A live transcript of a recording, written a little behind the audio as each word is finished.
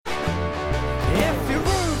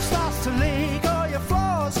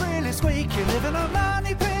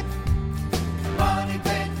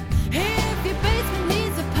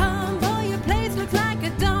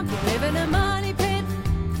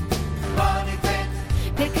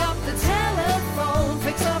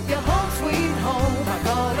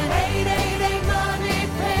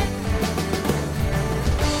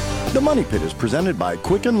The Money Pit is presented by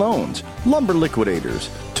Quicken Loans, Lumber Liquidators,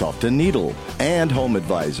 Tuft & Needle, and Home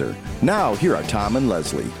Advisor. Now, here are Tom and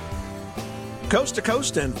Leslie. Coast to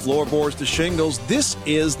coast and floorboards to shingles, this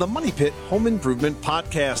is the Money Pit Home Improvement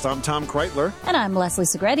Podcast. I'm Tom Kreitler. And I'm Leslie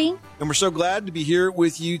Segretti. And we're so glad to be here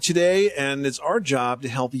with you today. And it's our job to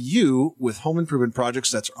help you with home improvement projects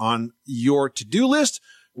that's on your to-do list.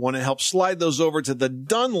 We want to help slide those over to the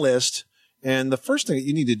done list. And the first thing that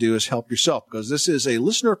you need to do is help yourself, because this is a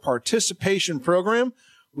listener participation program.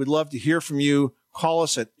 We'd love to hear from you. Call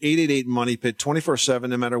us at 888-MONEY-PIT 24/7.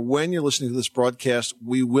 No matter when you're listening to this broadcast,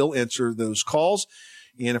 we will answer those calls.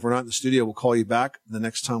 And if we're not in the studio, we'll call you back the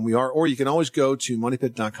next time we are. Or you can always go to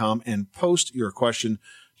moneypit.com and post your question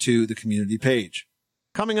to the community page.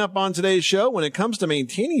 Coming up on today's show, when it comes to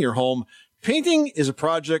maintaining your home, painting is a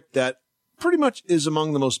project that pretty much is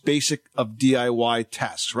among the most basic of DIY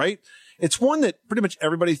tasks, right? It's one that pretty much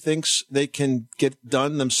everybody thinks they can get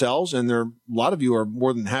done themselves, and a lot of you are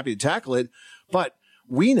more than happy to tackle it. But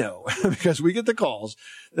we know, because we get the calls,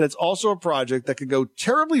 that it's also a project that could go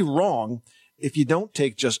terribly wrong if you don't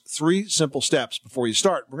take just 3 simple steps before you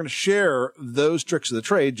start. We're going to share those tricks of the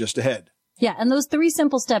trade just ahead. Yeah, and those 3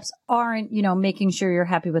 simple steps aren't, making sure you're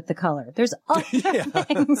happy with the color. There's other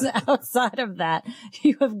things outside of that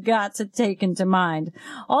you have got to take into mind.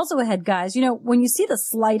 Also ahead, guys, when you see the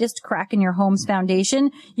slightest crack in your home's foundation,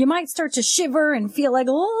 you might start to shiver and feel like,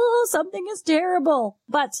 oh, something is terrible.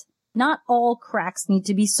 But not all cracks need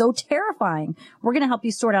to be so terrifying. We're going to help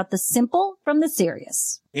you sort out the simple from the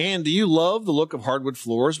serious. And do you love the look of hardwood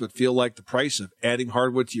floors but feel like the price of adding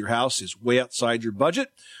hardwood to your house is way outside your budget?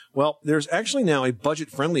 Well, there's actually now a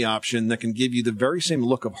budget-friendly option that can give you the very same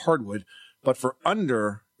look of hardwood, but for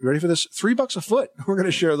under, you ready for this? $3 a foot. We're going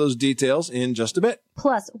to share those details in just a bit.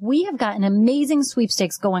 Plus, we have got an amazing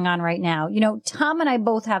sweepstakes going on right now. Tom and I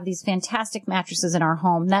both have these fantastic mattresses in our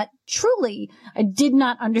home that truly, I did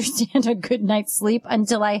not understand a good night's sleep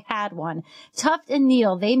until I had one. Tuft &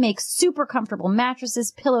 Needle, they make super comfortable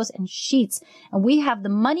mattresses, pillows, and sheets. And we have the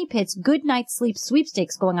Money Pit's Good Night Sleep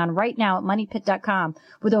sweepstakes going on right now at moneypit.com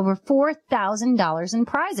with over $4,000 in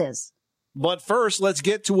prizes. But first, let's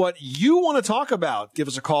get to what you want to talk about. Give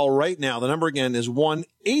us a call right now. The number again is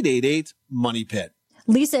 1-888-MONEY-PIT.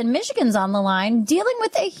 Lisa in Michigan's on the line dealing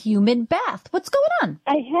with a humid bath. What's going on?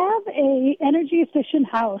 I have a energy efficient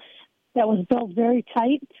house that was built very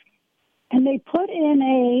tight, and they put in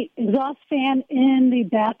a exhaust fan in the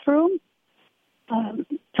bathroom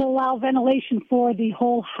to allow ventilation for the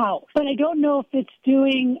whole house. But I don't know if it's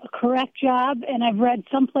doing a correct job, and I've read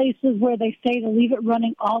some places where they say to leave it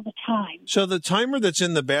running all the time. So the timer that's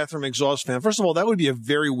in the bathroom exhaust fan, first of all, that would be a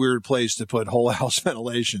very weird place to put whole house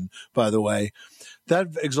ventilation, by the way.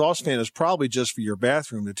 That exhaust fan is probably just for your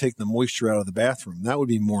bathroom to take the moisture out of the bathroom. That would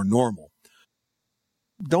be more normal.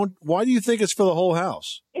 Why do you think it's for the whole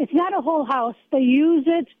house? It's not a whole house. They use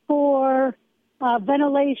it for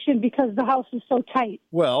ventilation because the house is so tight.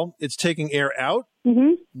 Well, it's taking air out.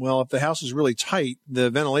 Mm-hmm. Well, if the house is really tight, the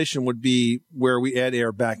ventilation would be where we add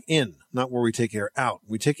air back in, not where we take air out.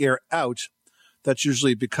 We take air out. That's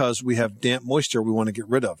usually because we have damp moisture we want to get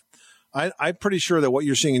rid of. I'm pretty sure that what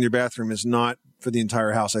you're seeing in your bathroom is not for the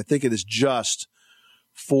entire house. I think it is just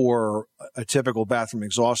for a typical bathroom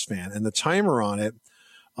exhaust fan. And the timer on it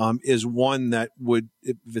is one that would,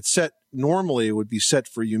 if it's set normally, it would be set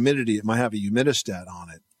for humidity. It might have a humidistat on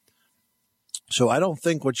it. So I don't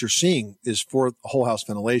think what you're seeing is for whole house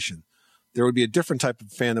ventilation. There would be a different type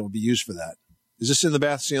of fan that would be used for that. Is this in the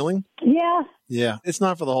bath ceiling? Yeah. Yeah, it's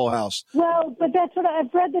not for the whole house. Well, but that's what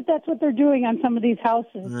I've read, that's what they're doing on some of these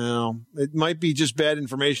houses. No, it might be just bad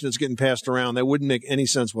information that's getting passed around. That wouldn't make any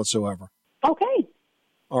sense whatsoever. Okay.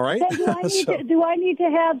 All right. Do I need to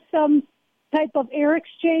have some type of air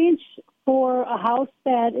exchange for a house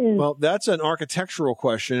that is... Well, that's an architectural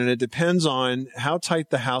question, and it depends on how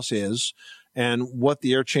tight the house is and what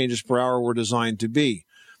the air changes per hour were designed to be.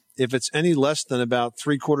 If it's any less than about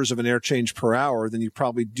 3/4 of an air change per hour, then you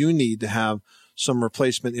probably do need to have some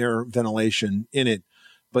replacement air ventilation in it.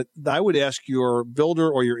 But I would ask your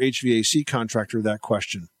builder or your HVAC contractor that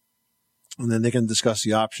question, and then they can discuss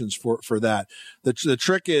the options for that. The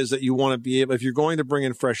trick is that you want to be able, if you're going to bring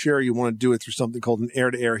in fresh air, you want to do it through something called an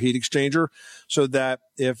air-to-air heat exchanger, so that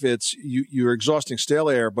if it's you're exhausting stale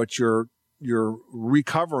air, but you're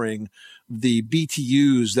recovering the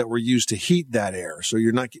BTUs that were used to heat that air. So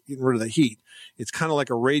you're not getting rid of the heat. It's kind of like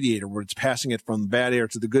a radiator where it's passing it from bad air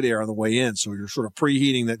to the good air on the way in. So you're sort of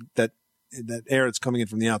preheating that air that's coming in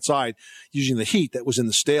from the outside using the heat that was in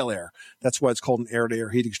the stale air. That's why it's called an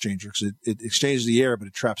air-to-air heat exchanger, because it exchanges the air, but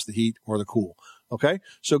it traps the heat or the cool. Okay?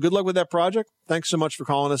 So good luck with that project. Thanks so much for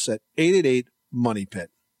calling us at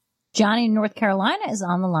 888-MONEY-PIT. Johnny in North Carolina is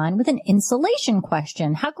on the line with an insulation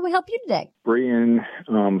question. How can we help you today? Spray-in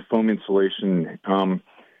foam insulation.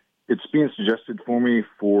 It's being suggested for me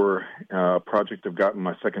for a project I've got in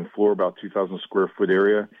my second floor, about 2,000 square foot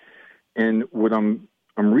area. And what I'm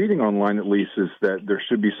reading online, at least, is that there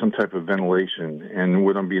should be some type of ventilation. And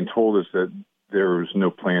what I'm being told is that there's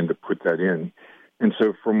no plan to put that in. And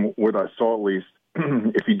so from what I saw, at least,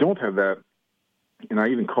 if you don't have that, and I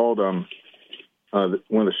even called one of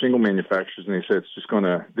the shingle manufacturers, and they said it's just going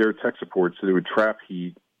to, their tech support said it would trap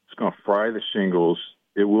heat. It's going to fry the shingles.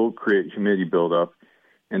 It will create humidity buildup.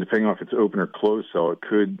 And depending on if it's open or closed cell, it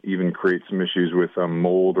could even create some issues with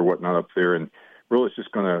mold or whatnot up there. And really, it's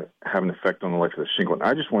just going to have an effect on the life of the shingle. And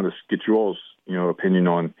I just wanted to get you all's, opinion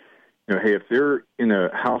on, hey, if they're in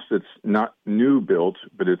a house that's not new built,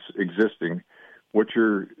 but it's existing, what's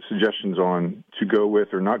your suggestions on to go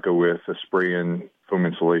with or not go with a spray-in foam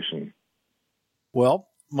insulation? Well,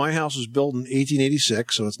 my house was built in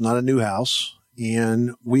 1886, so it's not a new house.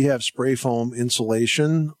 And we have spray foam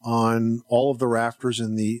insulation on all of the rafters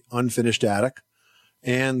in the unfinished attic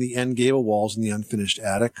and the end gable walls in the unfinished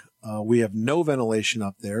attic. We have no ventilation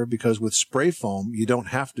up there because with spray foam, you don't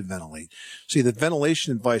have to ventilate. See, the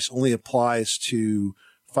ventilation advice only applies to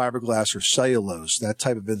fiberglass or cellulose. That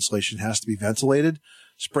type of insulation has to be ventilated.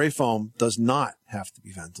 Spray foam does not have to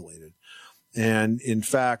be ventilated. And in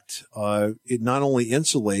fact, it not only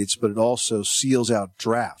insulates, but it also seals out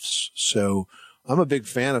drafts. So I'm a big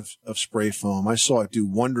fan of spray foam. I saw it do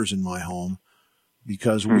wonders in my home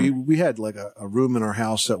because we had like a room in our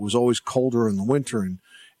house that was always colder in the winter and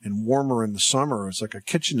warmer in the summer. It's like a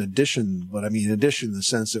kitchen addition, but I mean addition in the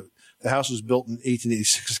sense that the house was built in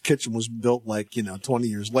 1886. The kitchen was built 20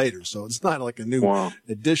 years later. So it's not like a new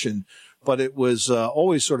addition, but it was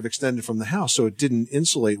always sort of extended from the house. So it didn't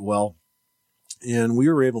insulate well. And we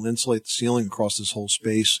were able to insulate the ceiling across this whole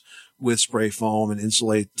space with spray foam and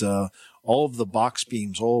insulate all of the box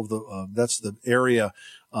beams, all of the that's the area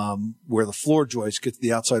where the floor joists get to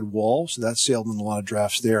the outside wall. So that sailed in a lot of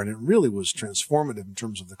drafts there, and it really was transformative in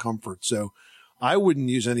terms of the comfort. So I wouldn't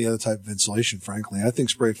use any other type of insulation, frankly. I think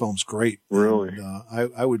spray foam's great. Really? And,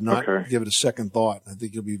 I would not give it a second thought. I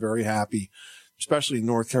think you'll be very happy, especially in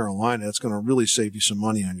North Carolina. It's going to really save you some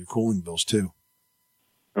money on your cooling bills, too.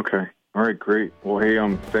 Okay. All right, great. Well, hey,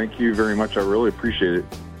 thank you very much. I really appreciate it.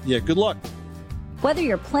 Yeah, good luck. Whether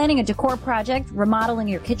you're planning a decor project, remodeling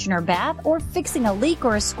your kitchen or bath, or fixing a leak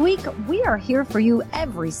or a squeak, we are here for you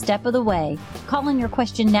every step of the way. Call in your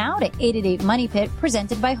question now to 888-MONEY-PIT,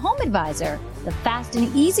 presented by Home Advisor, the fast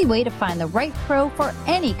and easy way to find the right pro for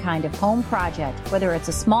any kind of home project, whether it's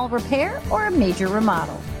a small repair or a major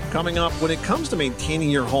remodel. Coming up, when it comes to maintaining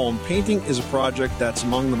your home, painting is a project that's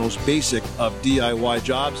among the most basic of DIY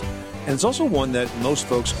jobs, and it's also one that most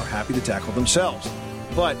folks are happy to tackle themselves.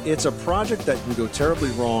 But it's a project that can go terribly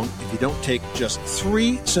wrong if you don't take just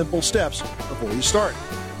 3 simple steps before you start.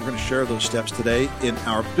 We're going to share those steps today in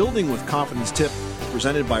our Building with Confidence tip,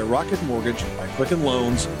 presented by Rocket Mortgage by Quicken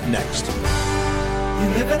Loans, next. You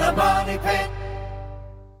live in a money pit.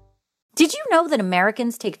 Did you know that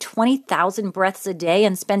Americans take 20,000 breaths a day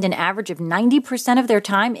and spend an average of 90% of their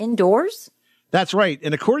time indoors? That's right.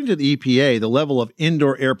 And according to the EPA, the level of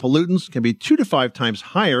indoor air pollutants can be 2 to 5 times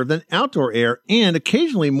higher than outdoor air and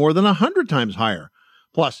occasionally more than 100 times higher.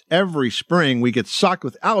 Plus, every spring we get socked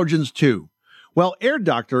with allergens too. Well, Air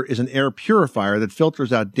Doctor is an air purifier that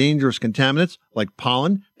filters out dangerous contaminants like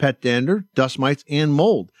pollen, pet dander, dust mites, and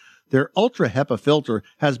mold. Their Ultra HEPA filter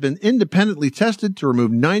has been independently tested to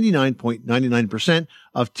remove 99.99%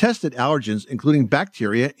 of tested allergens, including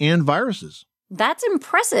bacteria and viruses. That's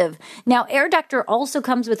impressive. Now, Air Doctor also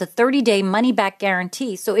comes with a 30-day money-back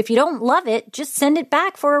guarantee, so if you don't love it, just send it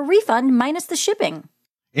back for a refund minus the shipping.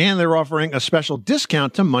 And they're offering a special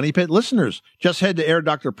discount to Money Pit listeners. Just head to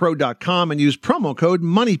airdoctorpro.com and use promo code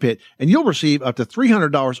MONEYPIT, and you'll receive up to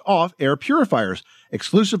 $300 off air purifiers.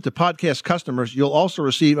 Exclusive to podcast customers, you'll also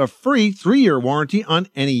receive a free 3-year warranty on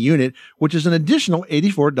any unit, which is an additional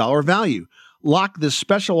 $84 value. Lock this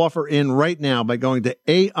special offer in right now by going to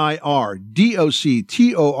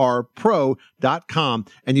airdoctorpro.com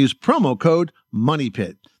and use promo code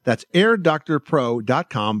MONEYPIT. That's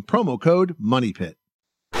airdoctorpro.com, promo code MONEYPIT.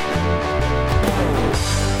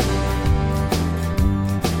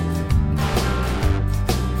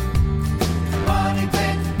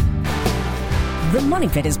 The Money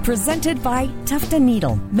Pit is presented by Tuft &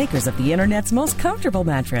 Needle, makers of the internet's most comfortable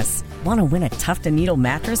mattress. Want to win a Tuft & Needle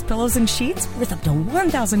mattress, pillows, and sheets worth up to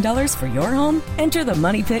 $1,000 for your home? Enter the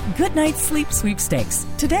Money Pit Good Night Sleep Sweepstakes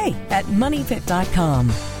today at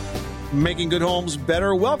MoneyPit.com. Making good homes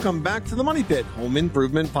better. Welcome back to the Money Pit Home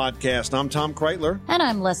Improvement Podcast. I'm Tom Kreitler. And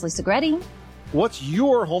I'm Leslie Segretti. What's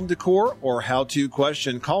your home decor or how-to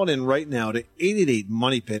question? Call it in right now to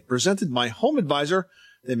 888-MONEY-PIT, presented by Home Advisor.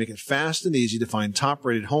 They make it fast and easy to find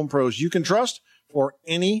top-rated home pros you can trust for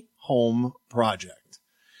any home project.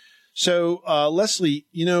 So, Leslie,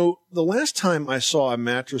 the last time I saw a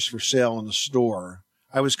mattress for sale in the store,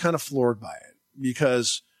 I was kind of floored by it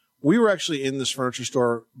because we were actually in this furniture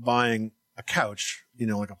store buying a couch,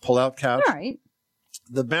 like a pull-out couch. All right.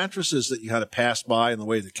 The mattresses that you had to pass by in the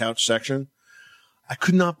way of the couch section, I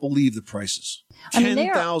could not believe the prices.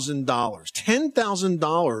 $10,000.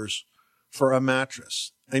 $10,000 for a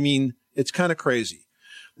mattress. I mean, it's kind of crazy.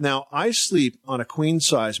 Now, I sleep on a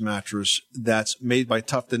queen-size mattress that's made by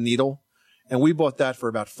Tuft & Needle, and we bought that for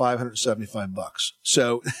about $575.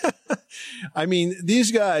 So, I mean,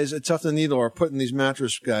 these guys at Tuft & Needle are putting these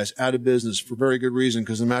mattress guys out of business for very good reason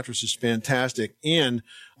because the mattress is fantastic. And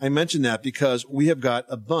I mention that because we have got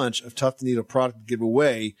a bunch of Tuft & Needle product to give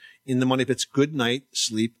away in the Money Pit's Good Night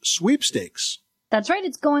Sleep Sweepstakes. That's right.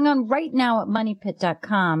 It's going on right now at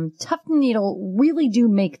MoneyPit.com. Tuft & Needle really do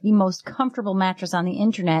make the most comfortable mattress on the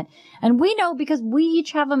internet. And we know because we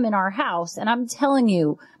each have them in our house. And I'm telling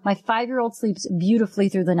you, my 5-year-old sleeps beautifully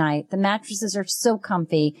through the night. The mattresses are so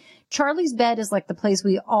comfy. Charlie's bed is like the place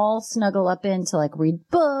we all snuggle up in to read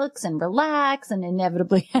books and relax and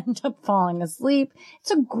inevitably end up falling asleep.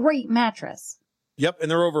 It's a great mattress. Yep,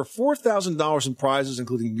 and there are over $4,000 in prizes,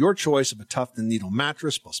 including your choice of a Tuft & Needle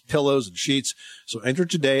mattress, plus pillows and sheets. So enter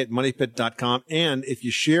today at MoneyPit.com, and if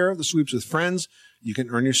you share the sweeps with friends, you can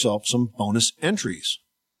earn yourself some bonus entries.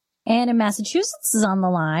 Anne in Massachusetts is on the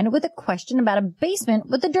line with a question about a basement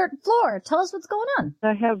with a dirt floor. Tell us what's going on.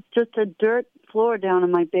 I have just a dirt floor down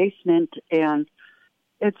in my basement, and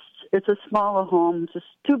it's a smaller home, just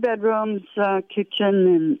 2 bedrooms, kitchen,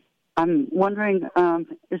 and I'm wondering,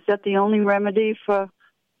 is that the only remedy so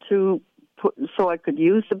I could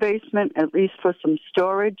use the basement, at least for some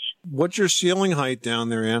storage? What's your ceiling height down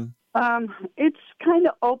there, Ann? It's kind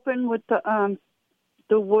of open with the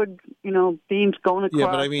wood, beams going across. Yeah,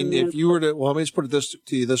 but I mean, if you were to, let me just put it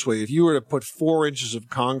to you this way. If you were to put 4 inches of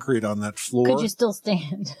concrete on that floor. Could you still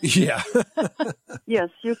stand? Yeah. Yes,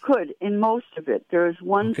 you could, in most of it. There's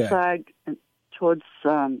one side towards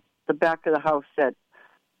the back of the house that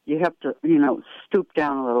you have to, stoop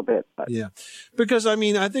down a little bit. But. Yeah, because, I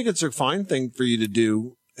mean, I think it's a fine thing for you to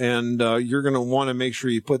do, and you're going to want to make sure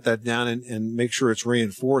you put that down and make sure it's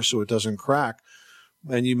reinforced so it doesn't crack.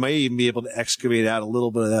 And you may even be able to excavate out a little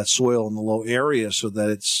bit of that soil in the low area so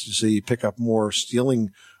that so you pick up more ceiling,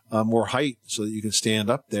 more height so that you can stand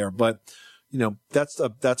up there. But, that's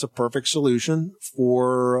a perfect solution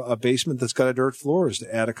for a basement that's got a dirt floor, is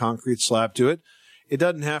to add a concrete slab to it. It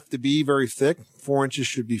doesn't have to be very thick. 4 inches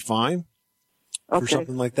should be fine for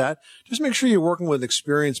something like that. Just make sure you're working with an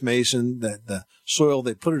experienced mason, that the soil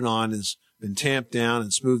they put it on has been tamped down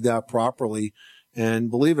and smoothed out properly. And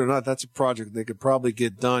believe it or not, that's a project they could probably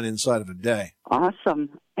get done inside of a day.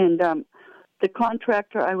 Awesome. And the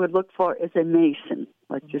contractor I would look for is a mason.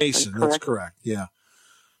 Mason, that's correct. Yeah.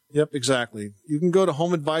 Yep, exactly. You can go to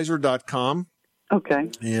homeadvisor.com.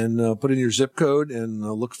 Okay. And put in your zip code and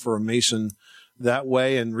look for a mason that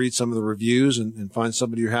way and read some of the reviews and find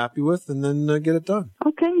somebody you're happy with and then get it done.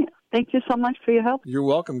 Okay. Thank you so much for your help. You're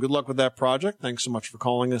welcome. Good luck with that project. Thanks so much for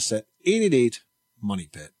calling us at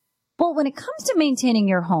 888-MONEY-PIT. Well, when it comes to maintaining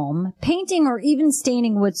your home, painting or even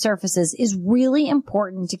staining wood surfaces is really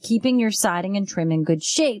important to keeping your siding and trim in good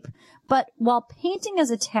shape. But while painting is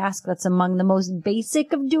a task that's among the most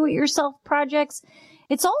basic of do-it-yourself projects,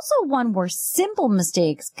 it's also one where simple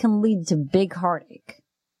mistakes can lead to big heartache.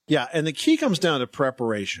 Yeah, and the key comes down to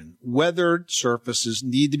preparation. Weathered surfaces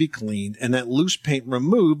need to be cleaned and that loose paint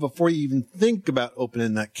removed before you even think about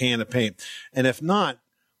opening that can of paint. And if not,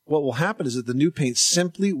 what will happen is that the new paint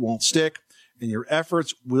simply won't stick and your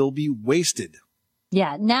efforts will be wasted.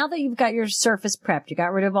 Yeah, now that you've got your surface prepped, you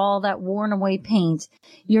got rid of all that worn away paint,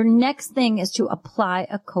 your next thing is to apply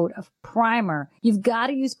a coat of primer. You've got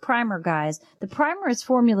to use primer, guys. The primer is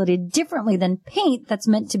formulated differently than paint that's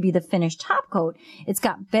meant to be the finished top coat. It's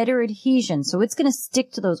got better adhesion, so it's going to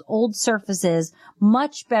stick to those old surfaces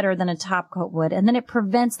much better than a top coat would, and then it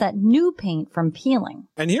prevents that new paint from peeling.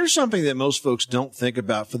 And here's something that most folks don't think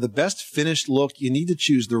about. For the best finished look, you need to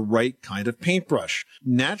choose the right kind of paintbrush.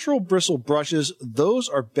 Natural bristle brushes, those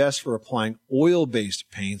are best for applying oil-based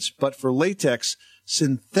paints, but for latex,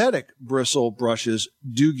 synthetic bristle brushes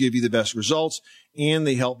do give you the best results, and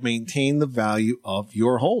they help maintain the value of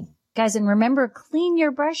your home. Guys, and remember, clean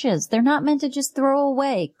your brushes. They're not meant to just throw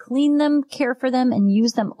away. Clean them, care for them, and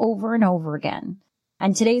use them over and over again.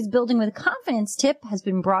 And today's Building with Confidence tip has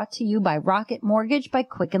been brought to you by Rocket Mortgage by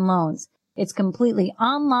Quicken Loans. It's completely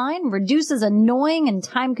online, reduces annoying and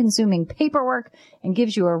time-consuming paperwork, and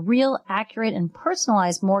gives you a real, accurate, and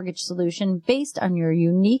personalized mortgage solution based on your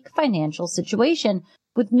unique financial situation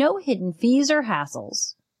with no hidden fees or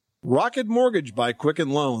hassles. Rocket Mortgage by Quicken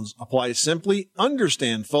Loans. Apply simply,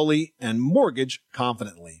 understand fully, and mortgage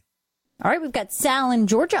confidently. All right, we've got Sal in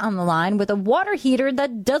Georgia on the line with a water heater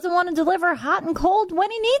that doesn't want to deliver hot and cold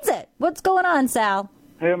when he needs it. What's going on, Sal?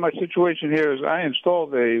 Hey, my situation here is I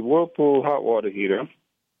installed a Whirlpool hot water heater.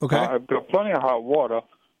 Okay. I've got plenty of hot water,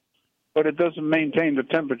 but it doesn't maintain the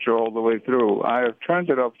temperature all the way through. I have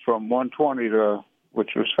turned it up from 120 to,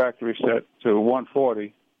 which was factory set, to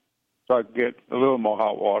 140. So I get a little more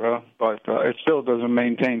hot water, but it still doesn't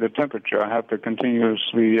maintain the temperature. I have to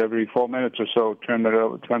continuously, every 4 minutes or so, turn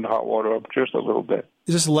the hot water up just a little bit.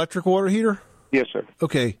 Is this electric water heater? Yes, sir.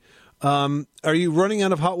 Okay. Are you running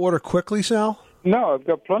out of hot water quickly, Sal? No, I've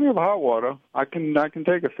got plenty of hot water. I can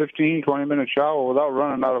take a 15, 20-minute shower without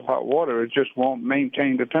running out of hot water. It just won't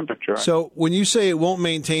maintain the temperature. So when you say it won't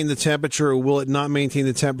maintain the temperature, will it not maintain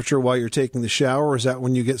the temperature while you're taking the shower? Or is that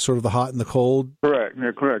when you get sort of the hot and the cold? Correct.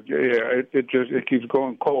 Yeah, correct. Yeah, it keeps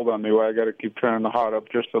going cold on me where I got to keep turning the hot up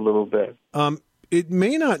just a little bit. It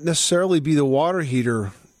may not necessarily be the water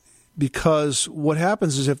heater, because what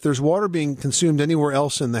happens is if there's water being consumed anywhere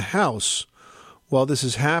else in the house while this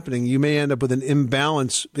is happening, you may end up with an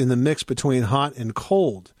imbalance in the mix between hot and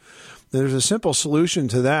cold. There's a simple solution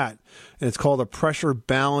to that, and it's called a pressure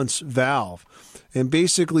balance valve. And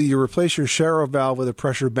basically, you replace your shower valve with a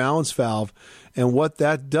pressure balance valve, and what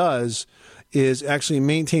that does is actually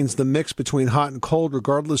maintains the mix between hot and cold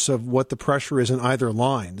regardless of what the pressure is in either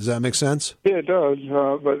line. Does that make sense? Yeah, it does,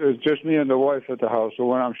 but it's just me and the wife at the house, so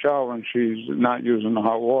when I'm showering, she's not using the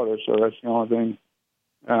hot water, so that's the only thing.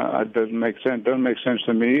 It doesn't make sense. Doesn't make sense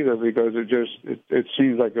to me either, because it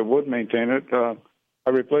seems like it would maintain it. I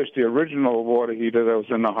replaced the original water heater that was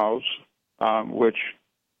in the house, which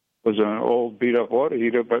was an old beat-up water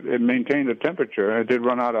heater, but it maintained the temperature. It did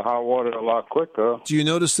run out of hot water a lot quicker. Do you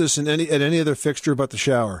notice this at any other fixture but the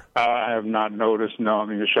shower? I have not noticed. No, I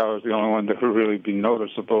mean the shower is the only one that would really be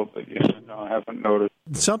noticeable. But yeah, no, I haven't noticed.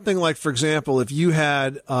 Something like, for example, if you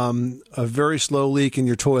had a very slow leak in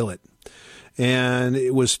your toilet, and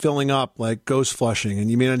it was filling up like ghost flushing,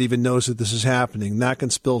 and you may not even notice that this is happening. That can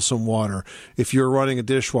spill some water. If you're running a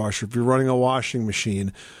dishwasher, if you're running a washing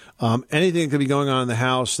machine, anything that could be going on in the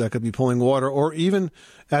house that could be pulling water, or even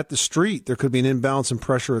at the street, there could be an imbalance in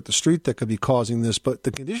pressure at the street that could be causing this. But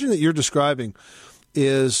the condition that you're describing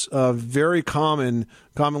is very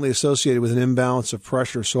commonly associated with an imbalance of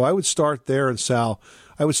pressure. So I would start there, and Sal,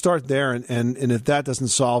 I would start there, and if that doesn't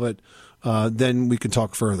solve it, then we can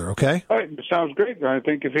talk further, okay? All right, sounds great.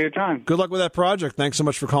 Thank you for your time. Good luck with that project. Thanks so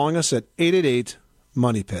much for calling us at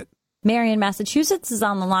 888-MONEY-PIT. Mary in Massachusetts is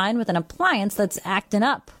on the line with an appliance that's acting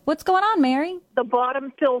up. What's going on, Mary? The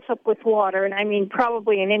bottom fills up with water, and I mean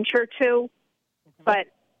probably an inch or two. But,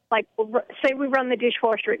 like, say we run the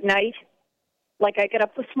dishwasher at night. Like, I get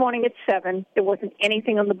up this morning at 7. There wasn't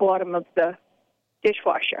anything on the bottom of the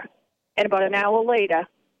dishwasher. And about an hour later,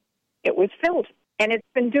 it was filled. And it's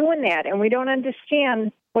been doing that, and we don't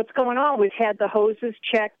understand what's going on. We've had the hoses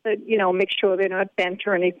checked, that make sure they're not bent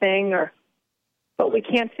or anything, but we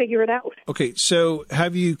can't figure it out. Okay, so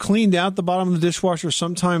have you cleaned out the bottom of the dishwasher?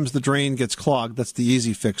 Sometimes the drain gets clogged. That's the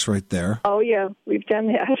easy fix right there. Oh, yeah, we've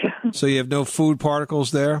done that. So you have no food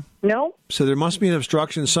particles there? No. So there must be an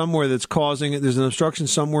obstruction somewhere that's causing it. There's an obstruction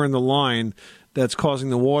somewhere in the line that's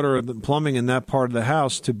causing the water and the plumbing in that part of the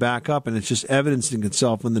house to back up, and it's just evidencing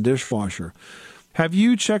itself in the dishwasher. Have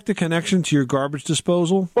you checked the connection to your garbage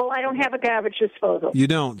disposal? Well, I don't have a garbage disposal. You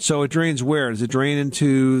don't? So it drains where? Does it drain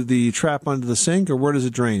into the trap under the sink, or where does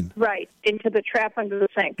it drain? Right, into the trap under the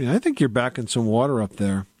sink. Yeah, I think you're backing some water up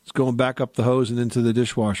there. It's going back up the hose and into the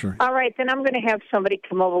dishwasher. All right, then I'm going to have somebody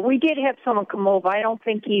come over. We did have someone come over. I don't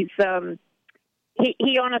think he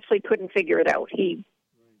honestly couldn't figure it out. He,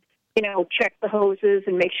 checked the hoses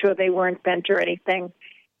and make sure they weren't bent or anything.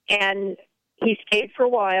 And he stayed for a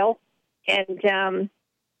while. And, and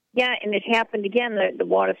it happened again. The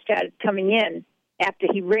water started coming in after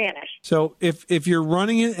he ran it. So if you're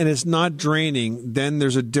running it and it's not draining, then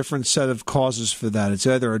there's a different set of causes for that. It's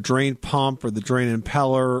either a drain pump or the drain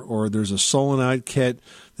impeller, or there's a solenoid kit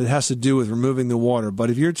that has to do with removing the water.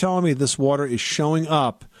 But if you're telling me this water is showing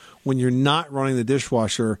up when you're not running the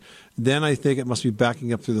dishwasher, then I think it must be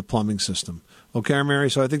backing up through the plumbing system. Okay,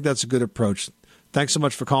 Mary? So I think that's a good approach. Thanks so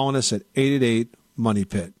much for calling us at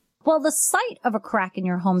 888-MONEY-PIT. While the sight of a crack in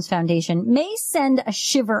your home's foundation may send a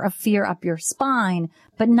shiver of fear up your spine,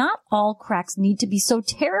 but not all cracks need to be so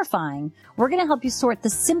terrifying. We're going to help you sort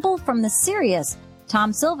the simple from the serious.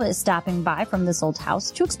 Tom Silva is stopping by from This Old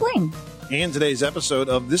House to explain. And today's episode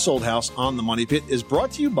of This Old House on the Money Pit is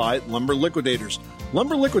brought to you by Lumber Liquidators.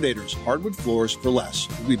 Lumber Liquidators, hardwood floors for less.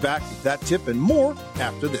 We'll be back with that tip and more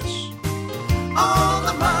after this. On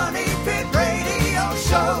the Money Pit Radio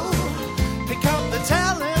Show. Pick up the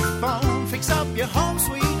telephone, fix up your home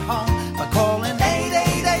sweet home by calling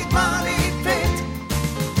 888-MONEY-PIT.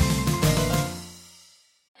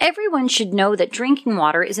 Everyone should know that drinking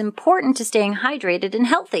water is important to staying hydrated and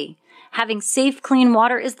healthy. Having safe, clean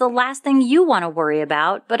water is the last thing you want to worry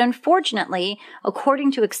about, but unfortunately,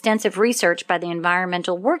 according to extensive research by the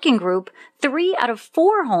Environmental Working Group, 3 out of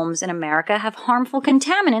 4 homes in America have harmful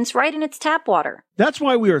contaminants right in its tap water. That's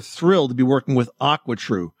why we are thrilled to be working with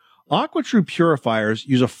AquaTrue. AquaTrue purifiers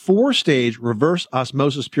use a 4-stage reverse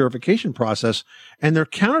osmosis purification process, and their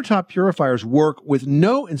countertop purifiers work with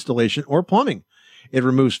no installation or plumbing. It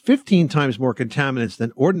removes 15 times more contaminants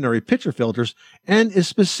than ordinary pitcher filters and is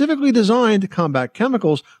specifically designed to combat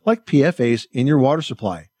chemicals like PFAS in your water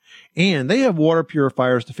supply. And they have water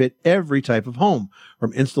purifiers to fit every type of home,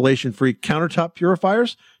 from installation-free countertop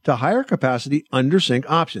purifiers to higher capacity under-sink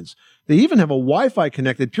options. They even have a Wi-Fi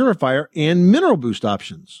connected purifier and mineral boost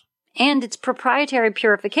options. And its proprietary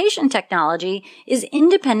purification technology is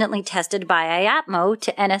independently tested by IAPMO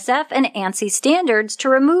to NSF and ANSI standards to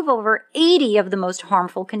remove over 80 of the most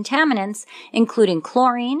harmful contaminants, including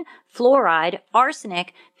chlorine, fluoride,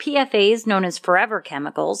 arsenic, PFAS known as forever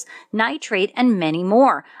chemicals, nitrate, and many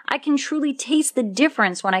more. I can truly taste the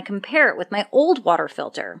difference when I compare it with my old water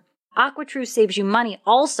filter. AquaTrue saves you money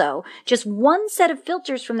also. Just one set of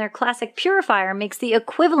filters from their classic purifier makes the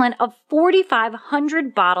equivalent of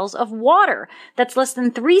 4,500 bottles of water. That's less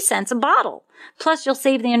than 3 cents a bottle. Plus, you'll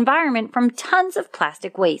save the environment from tons of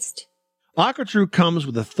plastic waste. AquaTrue comes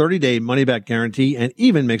with a 30-day money-back guarantee and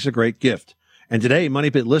even makes a great gift. And today, Money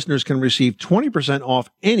Pit listeners can receive 20% off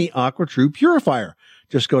any AquaTrue purifier.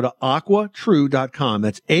 Just go to AquaTrue.com.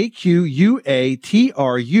 That's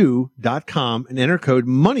AQUATRU.com and enter code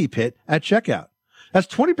MONEYPIT at checkout. That's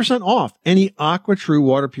 20% off any AquaTrue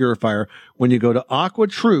water purifier when you go to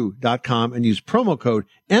AquaTrue.com and use promo code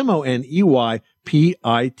MONEYPIT.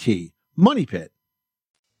 Money Pit.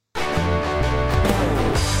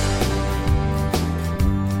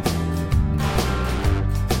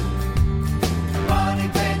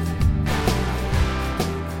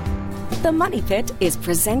 The Money Pit is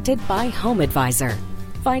presented by Home Advisor.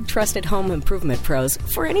 Find trusted home improvement pros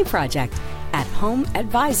for any project at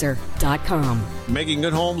HomeAdvisor.com. Making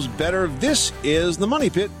good homes better. This is the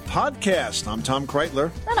Money Pit podcast. I'm Tom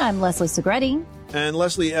Kreitler. And I'm Leslie Segretti. And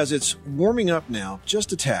Leslie, as it's warming up now,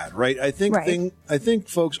 just a tad, right? I think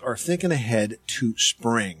folks are thinking ahead to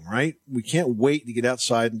spring, right? We can't wait to get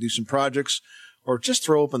outside and do some projects or just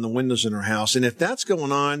throw open the windows in our house. And if that's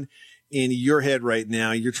going on in your head right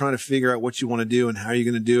now, you're trying to figure out what you want to do and how you're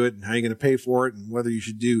going to do it and how you're going to pay for it and whether you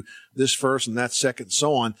should do this first and that second and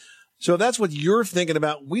so on. So if that's what you're thinking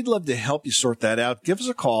about, we'd love to help you sort that out. Give us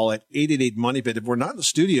a call at 888-MONEY-PIT. If we're not in the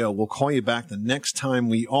studio, we'll call you back the next time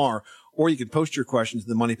we are, or you can post your questions to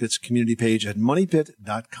the Money Pit's community page at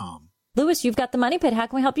moneypit.com. Lewis, you've got the Money Pit. How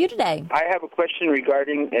can we help you today? I have a question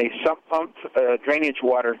regarding a sump pump drainage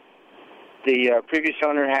water. The previous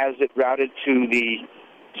owner has it routed to the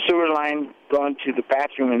sewer line going to the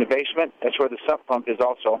bathroom in the basement. That's where the sump pump is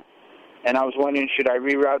also. And I was wondering, should I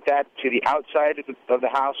reroute that to the outside of the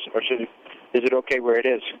house, or is it okay where it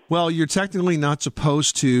is? Well, you're technically not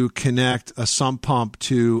supposed to connect a sump pump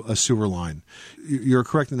to a sewer line. You're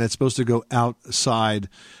correct in that it's supposed to go outside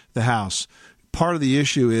the house. Part of the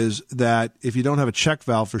issue is that if you don't have a check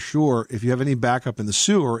valve for sure, if you have any backup in the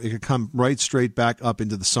sewer, it could come right straight back up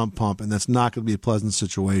into the sump pump, and that's not going to be a pleasant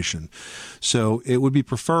situation. So it would be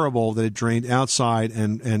preferable that it drained outside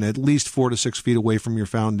and at least 4 to 6 feet away from your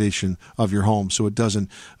foundation of your home so it doesn't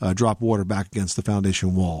drop water back against the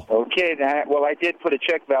foundation wall. Okay, well, I did put a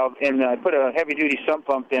check valve in. I put a heavy-duty sump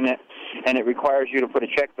pump in it, and it requires you to put a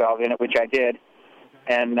check valve in it, which I did.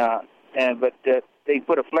 But they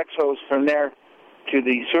put a flex hose from there to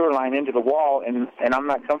the sewer line into the wall, and I'm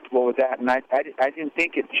not comfortable with that, and I didn't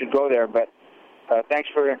think it should go there, but thanks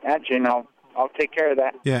for answering. I'll take care of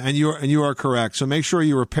that. Yeah, and you are correct. So make sure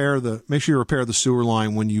you repair the sewer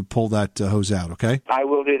line when you pull that hose out, okay? I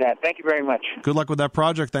will do that. Thank you very much. Good luck with that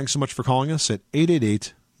project. Thanks so much for calling us at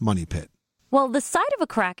 888-MONEY-PIT. Well, the sight of a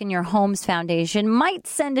crack in your home's foundation might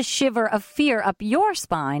send a shiver of fear up your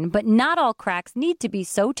spine, but not all cracks need to be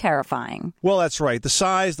so terrifying. Well, that's right. The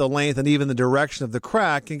size, the length, and even the direction of the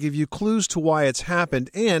crack can give you clues to why it's happened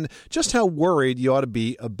and just how worried you ought to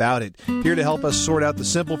be about it. Here to help us sort out the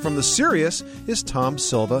simple from the serious is Tom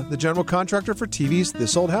Silva, the general contractor for TV's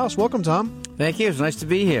This Old House. Welcome, Tom. Thank you. It's nice to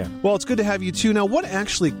be here. Well, it's good to have you, too. Now, what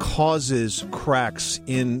actually causes cracks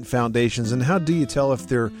in foundations, and how do you tell if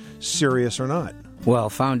they're serious or not?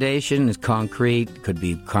 Well, foundation is concrete, could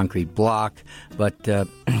be concrete block, but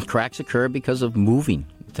cracks occur because of moving.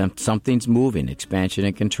 Something's moving, expansion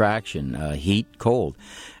and contraction, heat, cold.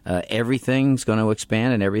 Everything's going to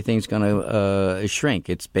expand and everything's going to shrink.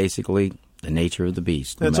 It's basically the nature of the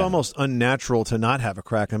beast. It's almost unnatural to not have a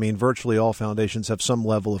crack. I mean, virtually all foundations have some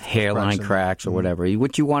level of hairline cracks or whatever.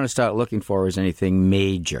 What you want to start looking for is anything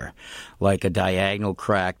major, like a diagonal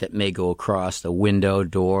crack that may go across the window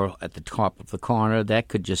door at the top of the corner. That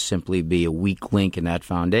could just simply be a weak link in that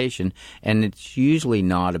foundation, and it's usually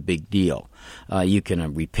not a big deal. You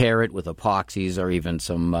can repair it with epoxies or even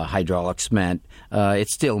some hydraulic cement. It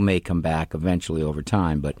still may come back eventually over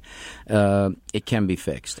time, but it can be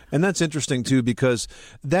fixed. And that's interesting, too, because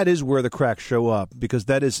that is where the cracks show up, because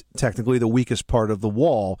that is technically the weakest part of the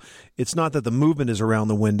wall. It's not that the movement is around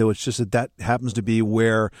the window. It's just that that happens to be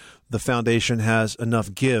where the foundation has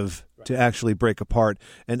enough give to actually break apart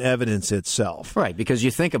and evidence itself. Right, because you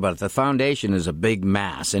think about it, the foundation is a big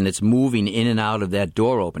mass, and it's moving in and out of that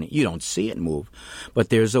door opening. You don't see it move, but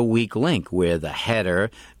there's a weak link where the header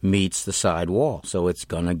meets the side wall, so it's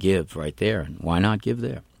going to give right there, and why not give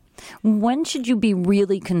there? When should you be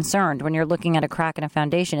really concerned when you're looking at a crack in a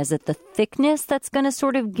foundation? Is it the thickness that's going to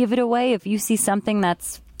sort of give it away if you see something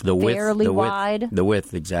that's fairly wide? The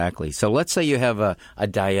width, exactly. So let's say you have a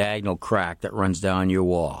diagonal crack that runs down your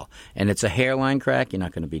wall, and it's a hairline crack, you're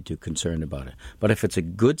not going to be too concerned about it. But if it's a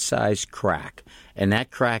good-sized crack, and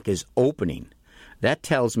that crack is opening, that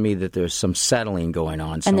tells me that there's some settling going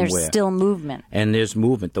on somewhere. And there's still movement. And there's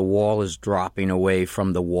movement. The wall is dropping away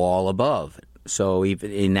from the wall above. So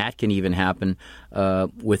and that can even happen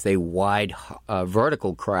with a wide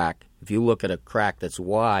vertical crack. If you look at a crack that's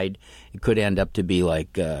wide, it could end up to be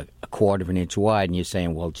like a quarter of an inch wide, and you're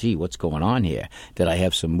saying, well, gee, what's going on here? Did I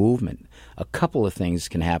have some movement? A couple of things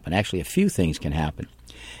can happen. Actually, a few things can happen.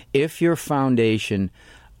 If your foundation,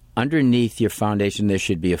 underneath your foundation, there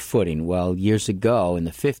should be a footing. Well, years ago, in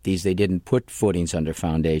the 50s, they didn't put footings under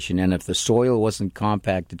foundation, and if the soil wasn't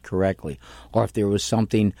compacted correctly, or if there was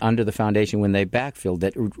something under the foundation when they backfilled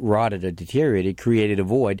that rotted or deteriorated, created a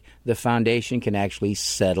void, the foundation can actually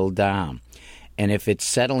settle down. And if it's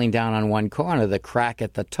settling down on one corner, the crack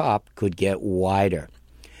at the top could get wider.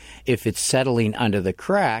 If it's settling under the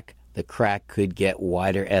crack could get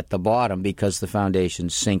wider at the bottom because the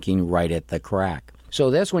foundation's sinking right at the crack. So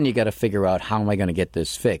that's when you got to figure out, how am I going to get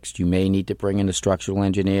this fixed? You may need to bring in a structural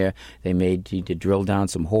engineer. They may need to drill down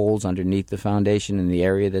some holes underneath the foundation in the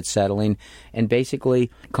area that's settling and basically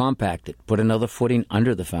compact it, put another footing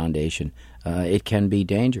under the foundation. It can be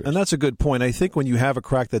dangerous. And that's a good point. I think when you have a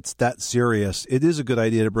crack that's that serious, it is a good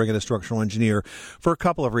idea to bring in a structural engineer for a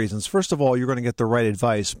couple of reasons. First of all, you're going to get the right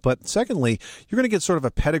advice. But secondly, you're going to get sort of a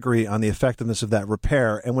pedigree on the effectiveness of that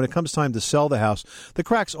repair. And when it comes time to sell the house, the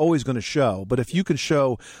crack's always going to show. But if you can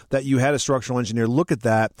show that you had a structural engineer look at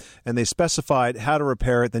that and they specified how to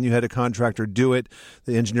repair it, then you had a contractor do it,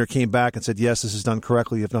 the engineer came back and said, yes, this is done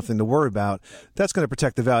correctly, you have nothing to worry about, that's going to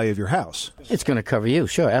protect the value of your house. It's going to cover you,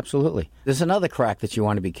 sure, absolutely. There's another crack that you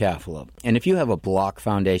want to be careful of. And if you have a block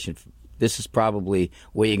foundation, this is probably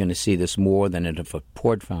where you're going to see this more than in a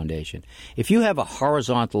poured foundation. If you have a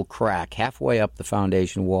horizontal crack halfway up the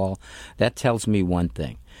foundation wall, that tells me one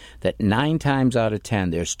thing, that 9 times out of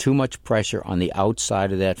 10, there's too much pressure on the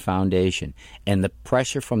outside of that foundation. And the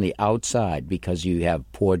pressure from the outside, because you have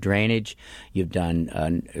poor drainage, you've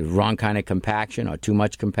done wrong kind of compaction or too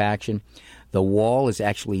much compaction, the wall is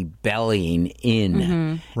actually bellying in.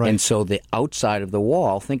 Mm-hmm. Right. And so the outside of the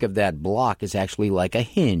wall, think of that block as actually like a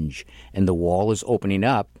hinge. And the wall is opening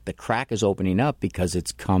up. The crack is opening up because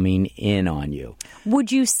it's coming in on you.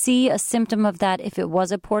 Would you see a symptom of that if it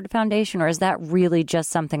was a poured foundation, or is that really just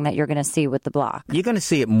something that you're going to see with the block? You're going to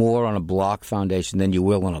see it more on a block foundation than you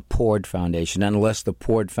will on a poured foundation, unless the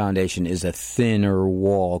poured foundation is a thinner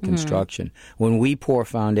wall construction. Mm-hmm. When we pour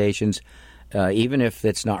foundations, even if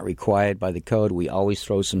it's not required by the code, we always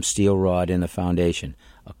throw some steel rod in the foundation.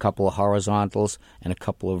 a couple of horizontals, and a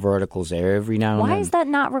couple of verticals every now and then. Why is that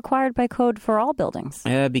not required by code for all buildings?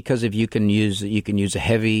 Because if you can use a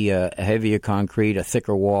heavier concrete, a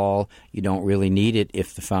thicker wall, you don't really need it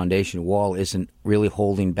if the foundation wall isn't really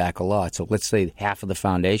holding back a lot. So let's say half of the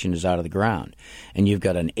foundation is out of the ground, and you've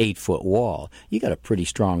got an 8-foot wall. You got a pretty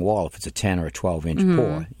strong wall if it's a 10 or a 12-inch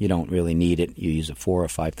pour. You don't really need it. You use a 4,000 or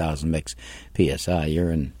 5,000 mix PSI.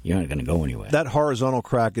 You're not going to go anywhere. That horizontal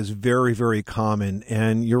crack is very, very common,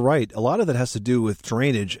 and you're right. A lot of that has to do with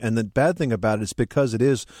drainage, and the bad thing about it is because it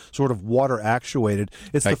is sort of water actuated,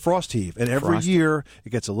 it's the frost heave, and every year it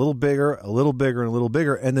gets a little bigger, and a little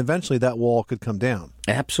bigger, and eventually that wall could come down.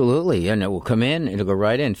 Absolutely, and it will come in, it'll go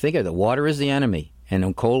right in. Think of it, the water is the enemy. And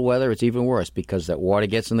in cold weather, it's even worse because that water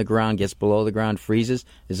gets in the ground, gets below the ground, freezes.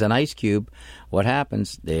 There's an ice cube. What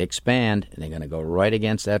happens? They expand, and they're going to go right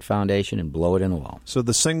against that foundation and blow it in the wall. So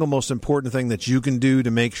the single most important thing that you can do to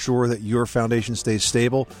make sure that your foundation stays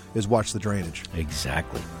stable is watch the drainage.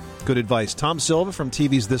 Exactly. Good advice. Tom Silva from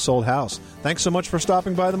TV's This Old House. Thanks so much for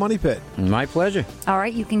stopping by the Money Pit. My pleasure. All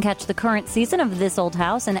right, you can catch the current season of This Old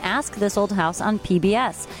House and Ask This Old House on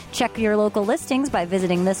PBS. Check your local listings by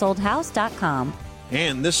visiting thisoldhouse.com.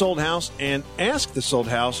 And This Old House and Ask This Old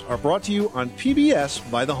House are brought to you on PBS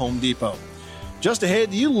by the Home Depot. Just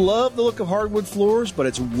ahead, do you love the look of hardwood floors, but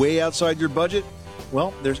it's way outside your budget?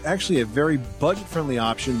 Well, there's actually a very budget-friendly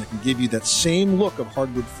option that can give you that same look of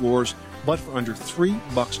hardwood floors, but for under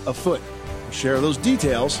 $3 a foot. We'll share those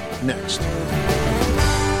details next. You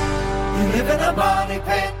live in a money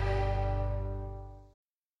pit.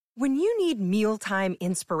 When you need mealtime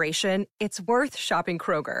inspiration, it's worth shopping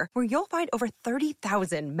Kroger, where you'll find over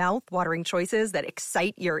 30,000 mouth-watering choices that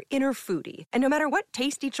excite your inner foodie. And no matter what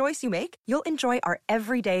tasty choice you make, you'll enjoy our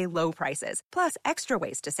everyday low prices, plus extra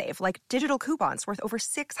ways to save, like digital coupons worth over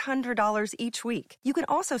 $600 each week. You can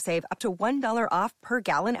also save up to $1 off per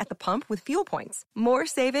gallon at the pump with fuel points. More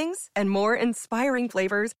savings and more inspiring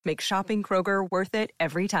flavors make shopping Kroger worth it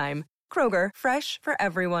every time. Kroger, fresh for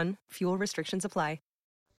everyone. Fuel restrictions apply.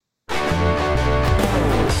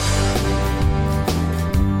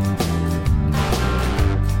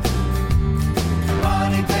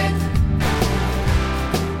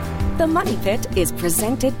 The Money Pit is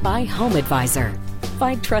presented by Home Advisor.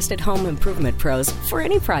 Find trusted home improvement pros for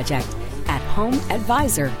any project at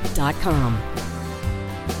homeadvisor.com.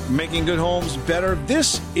 Making good homes better.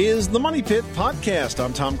 This is the Money Pit Podcast.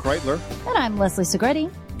 I'm Tom Kreitler. And I'm Leslie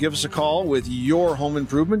Segretti. Give us a call with your home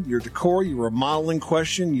improvement, your decor, your remodeling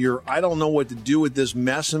question, your I don't know what to do with this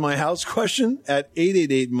mess in my house question at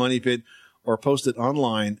 888-MONEYPIT, or post it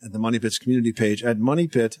online at the Money Pit's community page at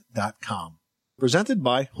moneypit.com. Presented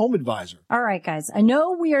by Home Advisor. All right, guys. I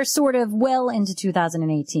know we are sort of well into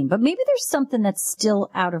 2018, but maybe there's something that's still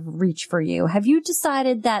out of reach for you. Have you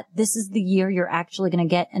decided that this is the year you're actually going to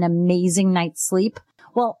get an amazing night's sleep?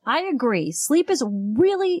 Well, I agree. Sleep is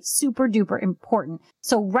really super duper important.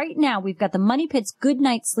 So right now we've got the Money Pit's Good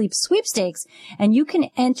Night Sleep sweepstakes, and you can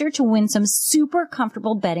enter to win some super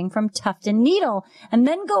comfortable bedding from Tuft & Needle. And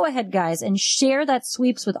then go ahead, guys, and share that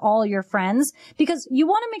sweeps with all your friends, because you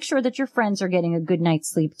want to make sure that your friends are getting a good night's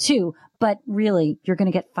sleep too. But really, you're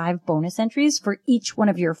going to get 5 bonus entries for each one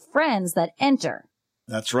of your friends that enter.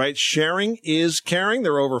 That's right. Sharing is caring.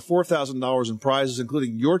 There are over $4,000 in prizes,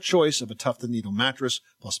 including your choice of a Tuft & Needle mattress,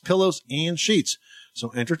 plus pillows and sheets. So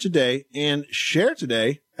enter today and share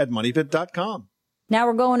today at MoneyPit.com. Now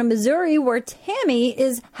we're going to Missouri, where Tammy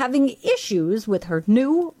is having issues with her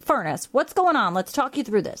new furnace. What's going on? Let's talk you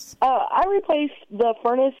through this. I replaced the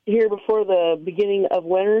furnace here before the beginning of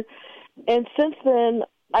winter, and since then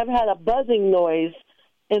I've had a buzzing noise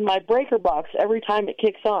in my breaker box every time it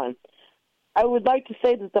kicks on. I would like to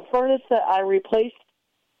say that the furnace that I replaced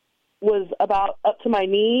was about up to my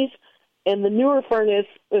knees, and the newer furnace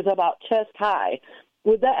is about chest high.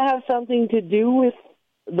 Would that have something to do with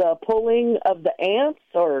the pulling of the amps,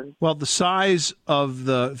 or? Well, the size of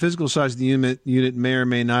the physical size of the unit may or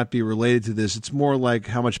may not be related to this. It's more like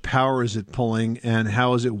how much power is it pulling and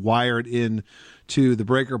how is it wired in to the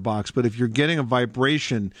breaker box. But if you're getting a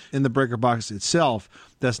vibration in the breaker box itself,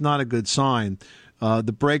 that's not a good sign.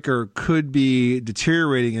 The breaker could be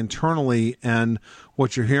deteriorating internally, and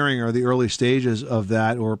what you're hearing are the early stages of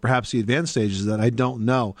that, or perhaps the advanced stages of that. I don't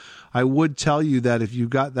know. I would tell you that if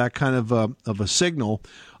you've got that kind of a signal,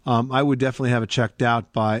 I would definitely have it checked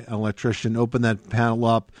out by an electrician. Open that panel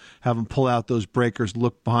up, have them pull out those breakers,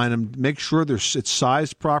 look behind them, make sure it's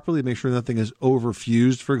sized properly, make sure nothing is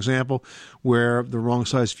over-fused, for example, where the wrong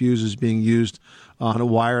size fuse is being used on a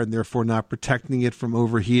wire and therefore not protecting it from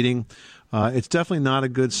overheating. It's definitely not a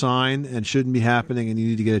good sign and shouldn't be happening, and you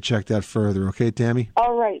need to get it checked out further. Okay, Tammy?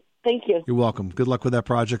 All right. Thank you. You're welcome. Good luck with that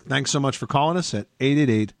project. Thanks so much for calling us at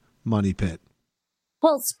 888-MONEY-PIT.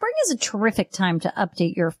 Well, spring is a terrific time to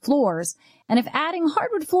update your floors. And if adding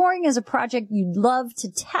hardwood flooring is a project you'd love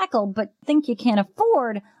to tackle but think you can't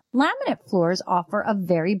afford, laminate floors offer a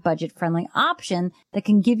very budget-friendly option that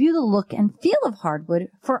can give you the look and feel of hardwood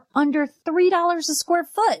for under $3 a square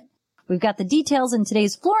foot. We've got the details in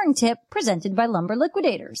today's flooring tip presented by Lumber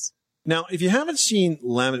Liquidators. Now, if you haven't seen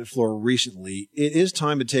laminate floor recently, it is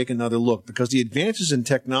time to take another look because the advances in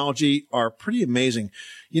technology are pretty amazing.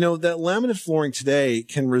 You know, that laminate flooring today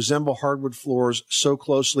can resemble hardwood floors so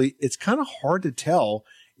closely, it's kind of hard to tell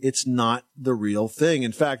it's not the real thing.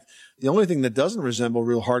 In fact, the only thing that doesn't resemble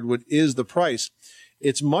real hardwood is the price.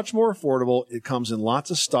 It's much more affordable. It comes in lots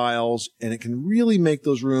of styles, and it can really make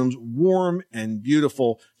those rooms warm and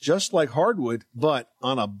beautiful, just like hardwood, but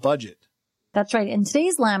on a budget. That's right. And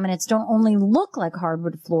today's laminates don't only look like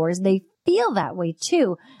hardwood floors, they feel that way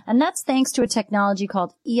too. And that's thanks to a technology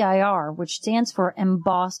called EIR, which stands for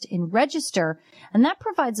Embossed in Register. And that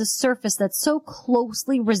provides a surface that so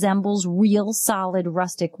closely resembles real solid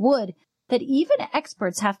rustic wood that even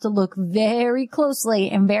experts have to look very closely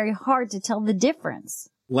and very hard to tell the difference.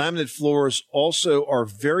 Laminate floors also are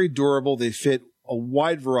very durable. They fit a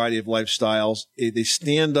wide variety of lifestyles. They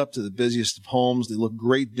stand up to the busiest of homes. They look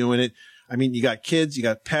great doing it. I mean, you got kids, you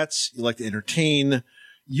got pets, you like to entertain.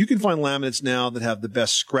 You can find laminates now that have the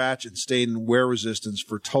best scratch and stain and wear resistance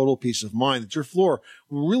for total peace of mind that your floor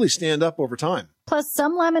will really stand up over time. Plus,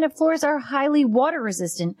 some laminate floors are highly water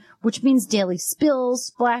resistant, which means daily spills,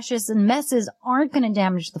 splashes, and messes aren't going to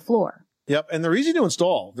damage the floor. Yep, and they're easy to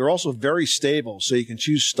install. They're also very stable, so you can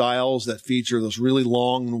choose styles that feature those really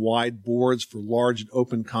long and wide boards for large and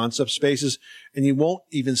open concept spaces, and you won't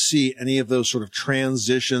even see any of those sort of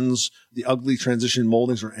transitions, the ugly transition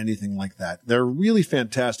moldings or anything like that. They're really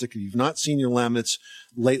fantastic. If you've not seen your laminates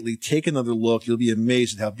lately, take another look. You'll be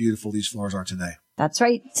amazed at how beautiful these floors are today. That's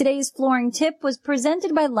right. Today's flooring tip was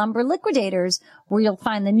presented by Lumber Liquidators, where you'll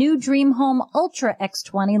find the new Dream Home Ultra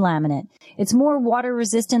X20 laminate. It's more water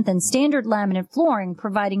resistant than standard laminate flooring,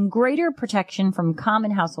 providing greater protection from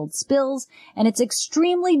common household spills, and it's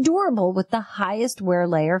extremely durable with the highest wear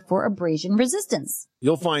layer for abrasion resistance.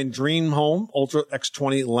 You'll find Dream Home Ultra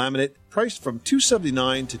X20 laminate priced from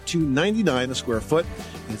 $279 to $299 a square foot.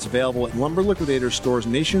 And it's available at Lumber Liquidators stores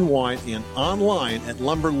nationwide and online at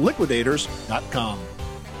lumberliquidators.com.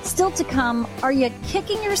 Still to come, are you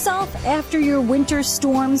kicking yourself after your winter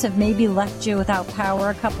storms have maybe left you without power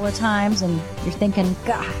a couple of times and you're thinking,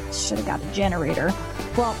 God, I should have got a generator?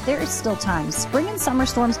 Well, there is still time. Spring and summer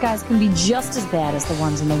storms, guys, can be just as bad as the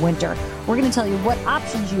ones in the winter. We're going to tell you what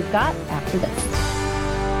options you've got after this.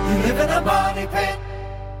 You live in a money pit.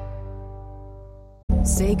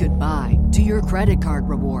 Say goodbye to your credit card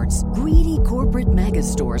rewards. Greedy corporate mega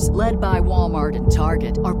stores, led by Walmart and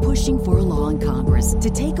Target, are pushing for a law in Congress to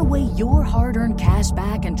take away your hard-earned cash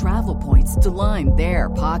back and travel points to line their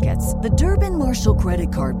pockets. The Durbin-Marshall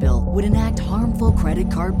credit card bill would enact harmful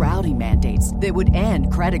credit card routing mandates that would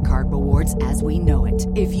end credit card rewards as we know it.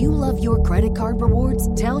 If you love your credit card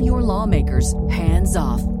rewards, tell your lawmakers, hands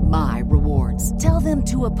off my rewards. Tell them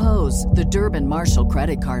to oppose the Durbin-Marshall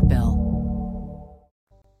credit card bill.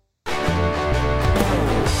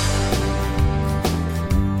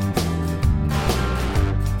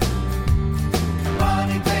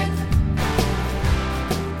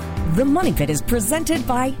 The Money Pit is presented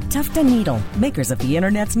by Tuft & Needle, makers of the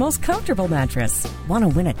Internet's most comfortable mattress. Want to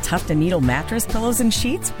win a Tuft & Needle mattress, pillows, and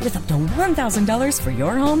sheets with up to $1,000 for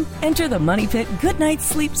your home? Enter the Money Pit Good Night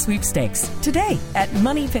Sleep Sweepstakes today at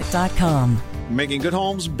MoneyPit.com. Making good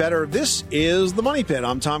homes better. This is the Money Pit.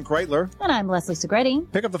 I'm Tom Kreitler. And I'm Leslie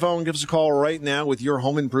Segretti. Pick up the phone, give us a call right now with your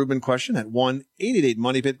home improvement question at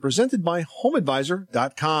 1-888-MONEY-PIT, presented by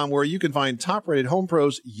HomeAdvisor.com, where you can find top-rated home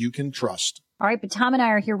pros you can trust. All right, but Tom and I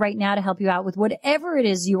are here right now to help you out with whatever it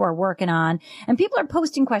is you are working on. And people are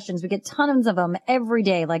posting questions. We get tons of them every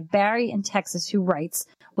day, like Barry in Texas, who writes,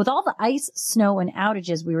 with all the ice, snow, and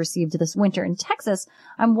outages we received this winter in Texas,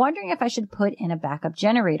 I'm wondering if I should put in a backup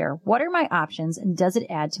generator. What are my options, and does it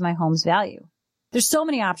add to my home's value? There's so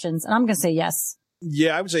many options, and I'm going to say yes.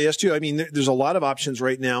 Yeah, I would say yes, too. I mean, there's a lot of options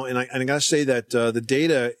right now. And I got to say that the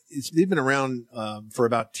data, they've been around for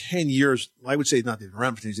about 10 years. I would say not they've been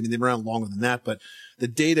around for 10 years. I mean, they've been around longer than that. But the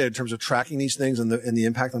data in terms of tracking these things and the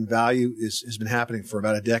impact on value has been happening for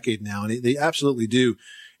about a decade now. And they absolutely do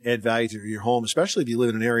add value to your home, especially if you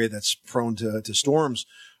live in an area that's prone to storms.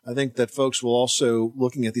 I think that folks will also,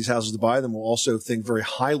 looking at these houses to buy them, will also think very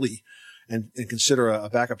highly and consider a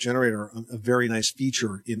backup generator a very nice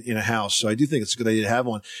feature in a house. So I do think it's a good idea to have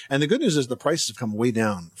one. And the good news is the prices have come way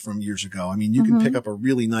down from years ago. I mean, you can pick up a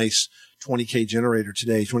really nice 20K generator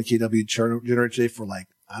today, 20 kW generator today for like,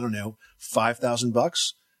 I don't know,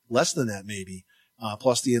 $5,000, less than that maybe,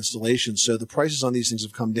 plus the installation. So the prices on these things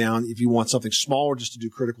have come down. If you want something smaller just to do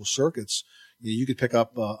critical circuits, you could pick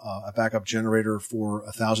up a backup generator for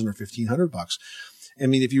 $1,000 or $1,500. I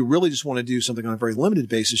mean, if you really just want to do something on a very limited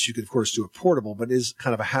basis, you could, of course, do a portable, but it is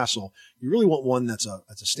kind of a hassle. You really want one that's a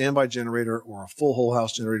standby generator or a full whole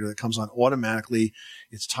house generator that comes on automatically.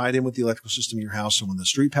 It's tied in with the electrical system in your house. So when the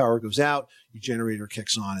street power goes out, your generator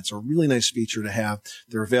kicks on. It's a really nice feature to have.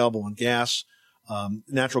 They're available in gas.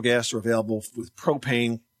 Natural gas are available with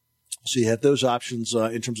propane. So you have those options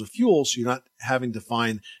in terms of fuel. So you're not having to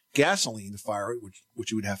find gasoline to fire it,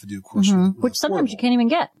 which you would have to do, of course. Which sometimes you can't even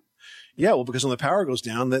get. Yeah, well, because when the power goes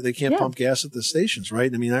down, they can't pump gas at the stations,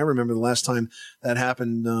 right? I mean, I remember the last time that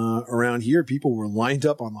happened around here, people were lined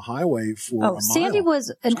up on the highway for a mile. Sandy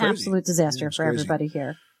was an absolute disaster for everybody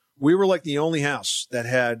here. We were like the only house that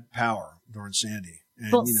had power during Sandy.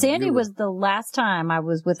 And, well, Sandy was the last time I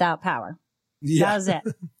was without power. Yeah. That was it.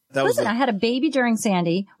 Listen, I had a baby during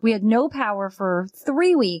Sandy. We had no power for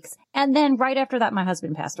 3 weeks. And then right after that, my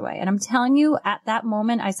husband passed away. And I'm telling you, at that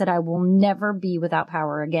moment, I said, I will never be without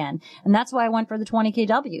power again. And that's why I went for the 20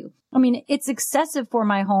 kW. I mean, it's excessive for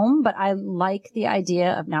my home, but I like the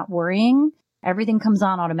idea of not worrying. Everything comes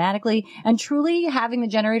on automatically. And truly, having the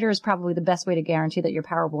generator is probably the best way to guarantee that your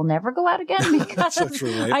power will never go out again, because so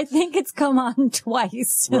true, right? I think it's come on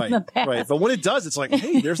twice in the past. Right. But when it does, it's like,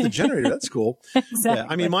 hey, there's the generator. That's cool. Exactly. Yeah.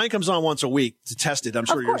 I mean, mine comes on once a week to test it. I'm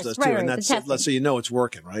sure yours does too. Right, and that's so you know it's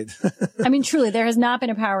working, right? I mean, truly, there has not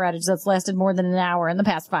been a power outage that's lasted more than an hour in the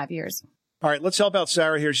past 5 years. All right, let's help out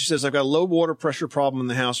Sarah here. She says, I've got a low water pressure problem in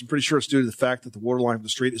the house. I'm pretty sure it's due to the fact that the water line from the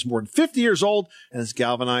street is more than 50 years old and it's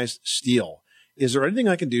galvanized steel. Is there anything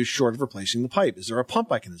I can do short of replacing the pipe? Is there a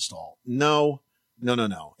pump I can install? No.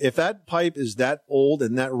 If that pipe is that old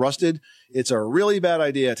and that rusted, it's a really bad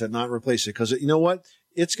idea to not replace it, because you know what?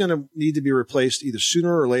 It's going to need to be replaced either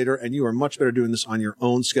sooner or later, and you are much better doing this on your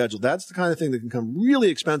own schedule. That's the kind of thing that can come really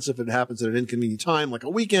expensive if it happens at an inconvenient time, like a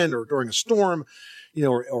weekend or during a storm,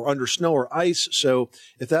 or under snow or ice. So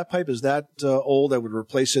if that pipe is that old, I would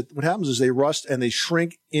replace it. What happens is they rust and they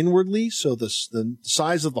shrink inwardly. So the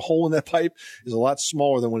size of the hole in that pipe is a lot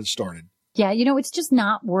smaller than when it started. Yeah, it's just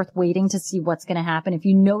not worth waiting to see what's going to happen. If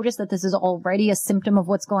you notice that this is already a symptom of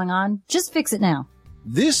what's going on, just fix it now.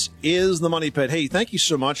 This is the Money Pit. Hey, thank you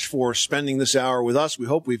so much for spending this hour with us. We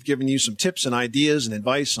hope we've given you some tips and ideas and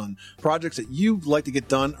advice on projects that you'd like to get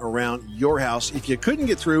done around your house. If you couldn't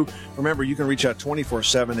get through, remember, you can reach out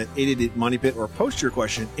 24/7 at 888-MONEY-PIT or post your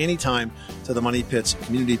question anytime to the Money Pit's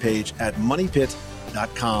community page at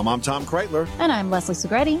moneypit.com. I'm Tom Kreitler. And I'm Leslie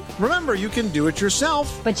Segretti. Remember, you can do it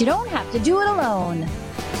yourself, but you don't have to do it alone.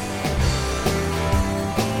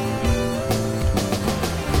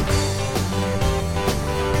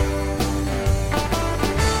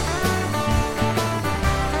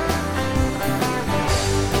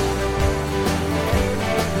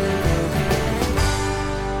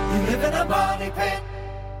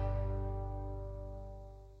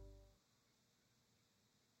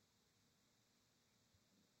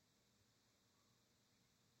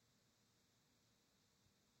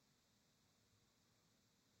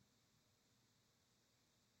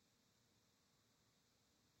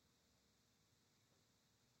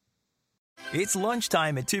 It's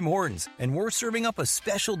lunchtime at Tim Hortons, and we're serving up a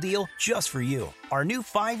special deal just for you. Our new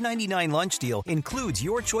 $5.99 lunch deal includes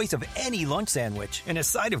your choice of any lunch sandwich and a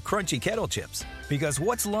side of crunchy kettle chips. Because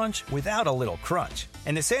what's lunch without a little crunch?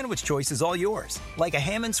 And the sandwich choice is all yours, like a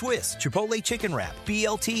ham and Swiss, Chipotle chicken wrap,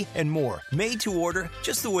 BLT, and more, made to order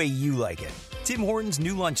just the way you like it. Tim Hortons'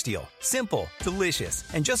 new lunch deal. Simple, delicious,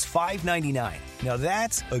 and just $5.99. Now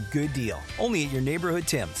that's a good deal. Only at your neighborhood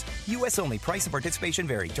Tim's. U.S. only. Price and participation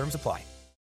vary. Terms apply.